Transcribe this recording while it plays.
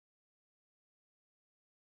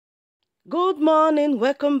Good morning,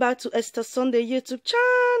 welcome back to Esther Sunday YouTube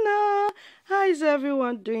channel. How is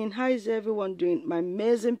everyone doing? My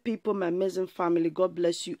amazing people, my amazing family. God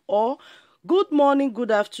bless you all. Good morning,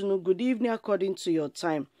 good afternoon, good evening according to your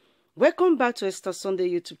time. Welcome back to Esther Sunday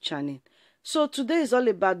YouTube channel. So today is all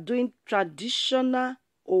about doing traditional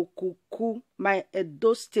Okuku, my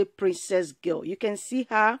Edo State princess girl. You can see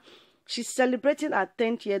her. She's celebrating her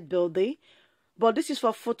 10th year birthday, but this is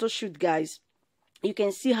for photo shoot, guys. You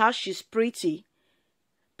can see how she's pretty.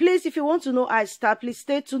 Please, if you want to know how I start, please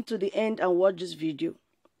stay tuned to the end and watch this video.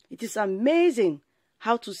 It is amazing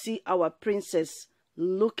how to see our princess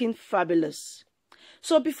looking fabulous.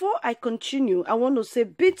 So before I continue, I want to say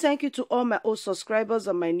big thank you to all my old subscribers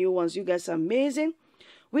and my new ones. You guys are amazing.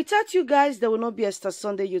 Without you guys, there will not be Esther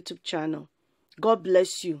Sunday YouTube channel. God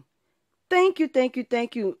bless you. Thank you.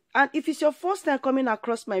 And if it's your first time coming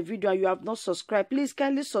across my video and you have not subscribed, please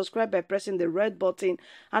kindly subscribe by pressing the red button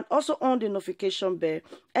and also on the notification bell.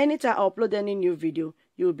 Anytime I upload any new video,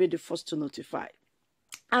 you will be the first to notify.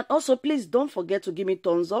 And also, please don't forget to give me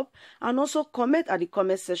thumbs up and also comment at the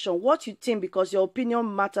comment section what you think, because your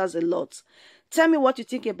opinion matters a lot. Tell me what you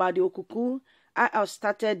think about the Okuku, how I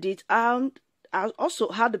started it, and also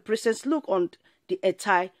how the princess look on the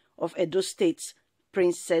attire of Edo State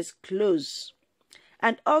princess clothes.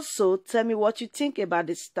 And also tell me what you think about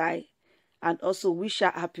the style, and also wish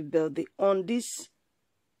her happy birthday on this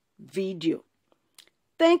video.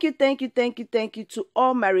 Thank you to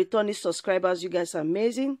all my returning subscribers. You guys are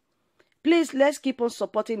amazing. Please, let's keep on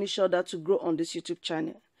supporting each other to grow on this YouTube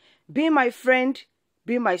channel. Be my friend,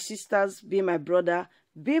 be my sisters, be my brother,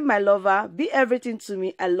 be my lover, be everything to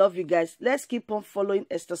me. I love you guys. Let's keep on following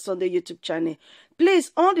Esther Sunday YouTube channel.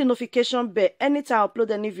 Please, on the notification bell, anytime I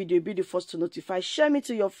upload any video, be the first to notify. Share me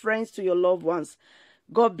to your friends, to your loved ones.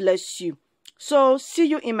 God bless you. So, see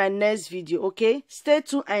you in my next video, okay? Stay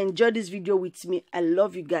tuned and enjoy this video with me. I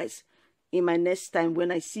love you guys. In my next time,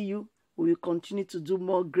 when I see you, we will continue to do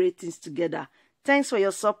more great things together. Thanks for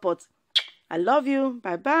your support. I love you.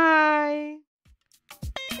 Bye-bye.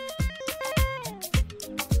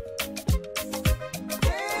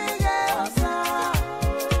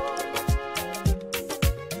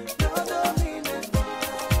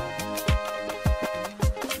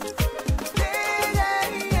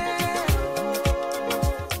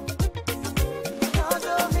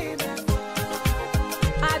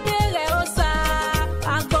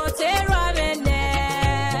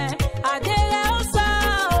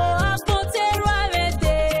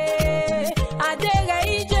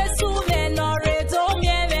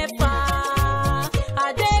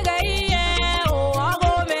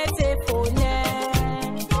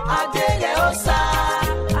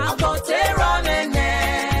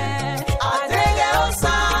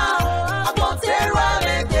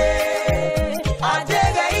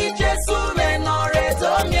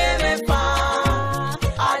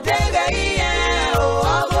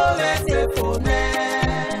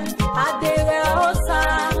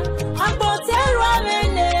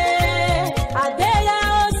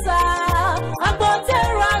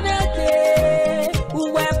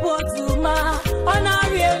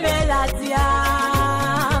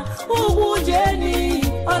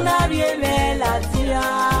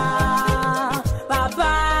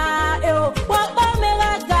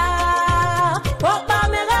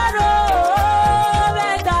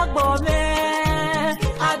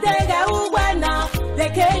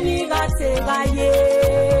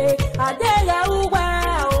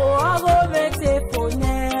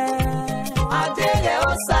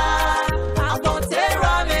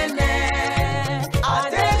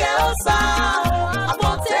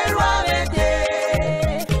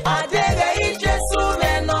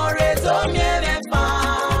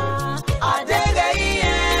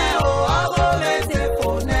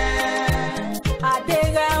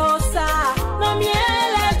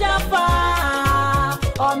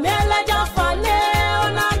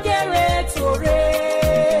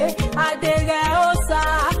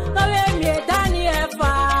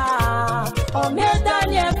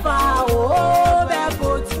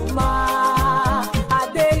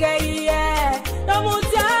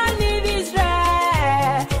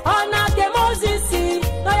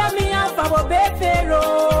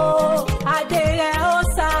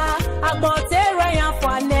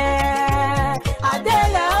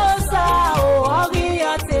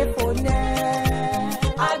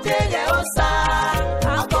 Adele osa,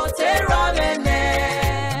 abote ramene.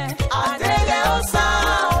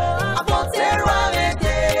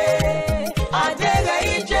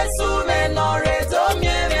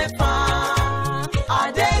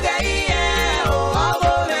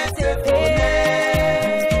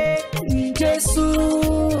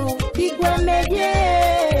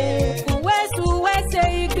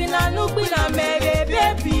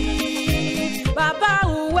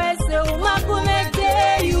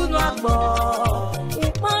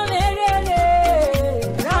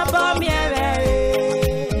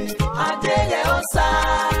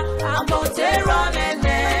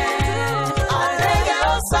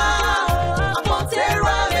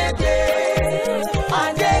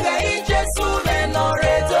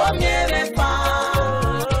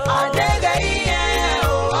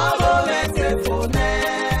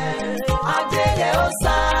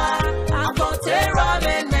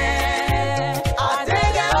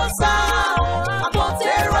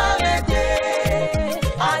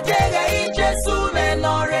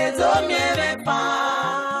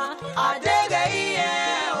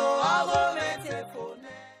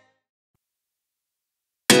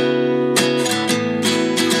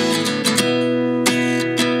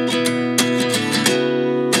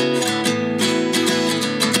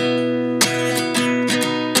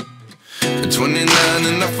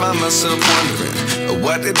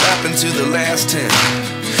 it happened to the last 10.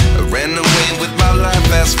 I ran away with my life,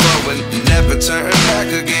 fast forward, never turn back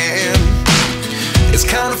again. It's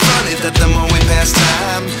kind of funny that the more we pass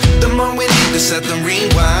time, the more we need to set them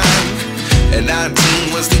rewind. And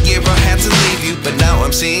 19 was the year I had to leave you, but now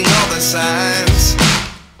I'm seeing all the signs.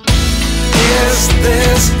 Is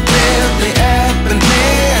this really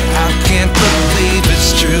happening? I can't believe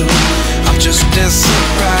it's true. I'm just as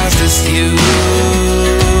surprised as you.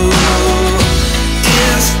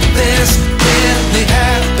 Is this really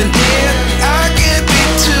happening? I can't be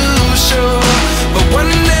too sure, but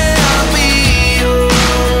one day I'll be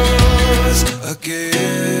yours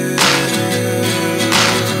again.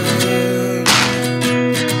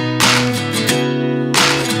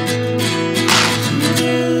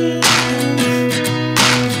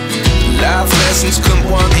 Life lessons come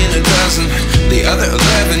one in a dozen. The other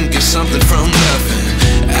 11 give something from nothing.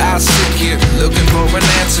 I sit here looking for an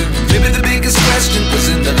answer. Maybe the biggest question was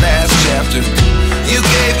in the last chapter. You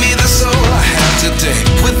gave me the soul I have today.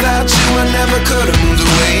 Without you I never could have moved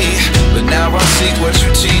away. But now I see what you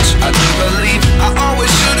teach. I do believe I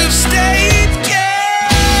always should have stayed.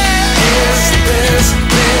 Yeah. Is this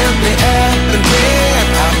really happening?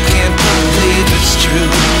 I can't believe it's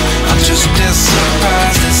true. I'm just as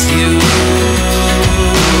surprised as you.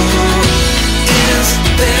 Is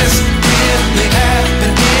this really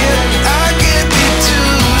happening? I can't be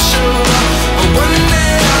too sure, but one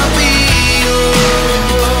day I'll be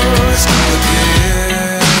yours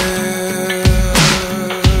again.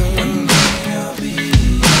 One day I'll be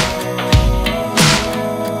yours.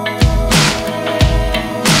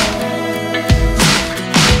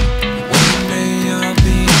 One day I'll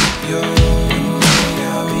be yours. One day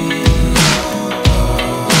I'll be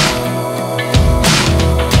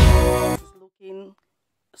yours. Looking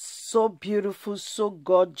so beautiful, so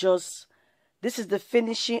gorgeous. This is the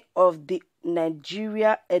finishing of the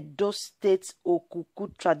Nigeria Edo State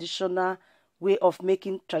Okuku traditional way of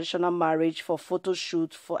making traditional marriage for photo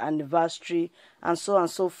shoot, for anniversary, and so on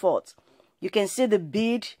and so forth. You can see the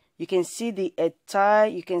bead, you can see the attire,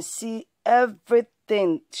 you can see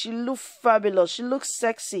everything. She looks fabulous, she looks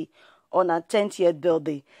sexy on her 10th year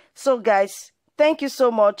birthday. So guys, thank you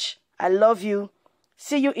so much. I love you.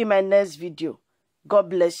 See you in my next video. God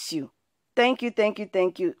bless you. Thank you, thank you,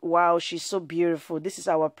 thank you. Wow, she's so beautiful. This is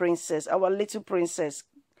our princess, our little princess.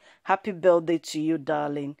 Happy birthday to you,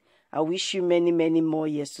 darling. I wish you many, many more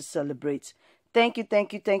years to celebrate. Thank you,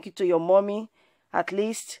 thank you, thank you to your mommy. At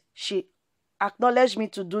least she acknowledged me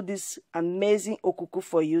to do this amazing okuku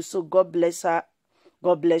for you. So God bless her.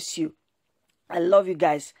 God bless you. I love you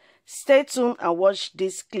guys. Stay tuned and watch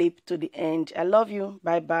this clip to the end. I love you.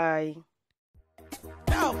 Bye-bye.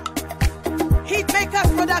 Now,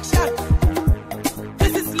 Heatmakers Production.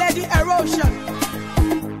 This is Lady Erosion.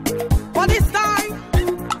 For this time,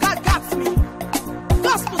 God got me.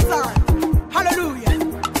 Gospel sign. Hallelujah.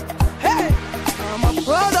 Hey, I'm a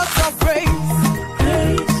product of grace.